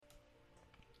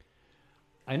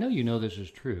I know you know this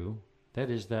is true. That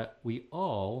is that we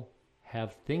all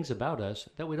have things about us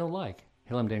that we don't like.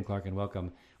 Hello, I'm Dan Clark and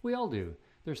welcome. We all do.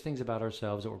 There's things about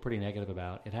ourselves that we're pretty negative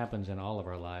about. It happens in all of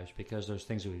our lives because there's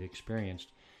things that we've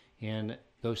experienced. And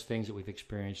those things that we've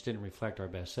experienced didn't reflect our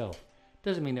best self.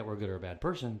 Doesn't mean that we're a good or a bad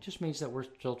person. Just means that we're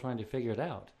still trying to figure it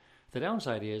out. The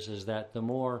downside is that the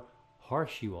more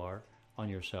harsh you are on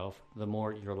yourself, the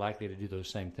more you're likely to do those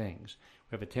same things.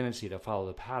 We have a tendency to follow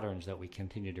the patterns that we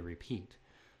continue to repeat.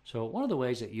 So one of the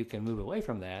ways that you can move away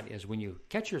from that is when you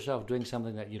catch yourself doing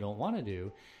something that you don't want to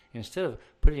do, instead of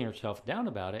putting yourself down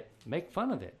about it, make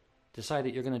fun of it. Decide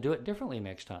that you're going to do it differently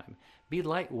next time. Be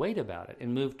lightweight about it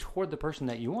and move toward the person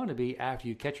that you want to be after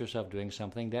you catch yourself doing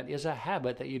something that is a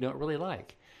habit that you don't really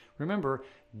like. Remember,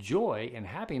 joy and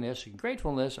happiness and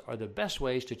gratefulness are the best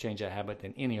ways to change a habit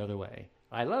than any other way.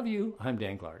 I love you. I'm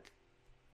Dan Clark.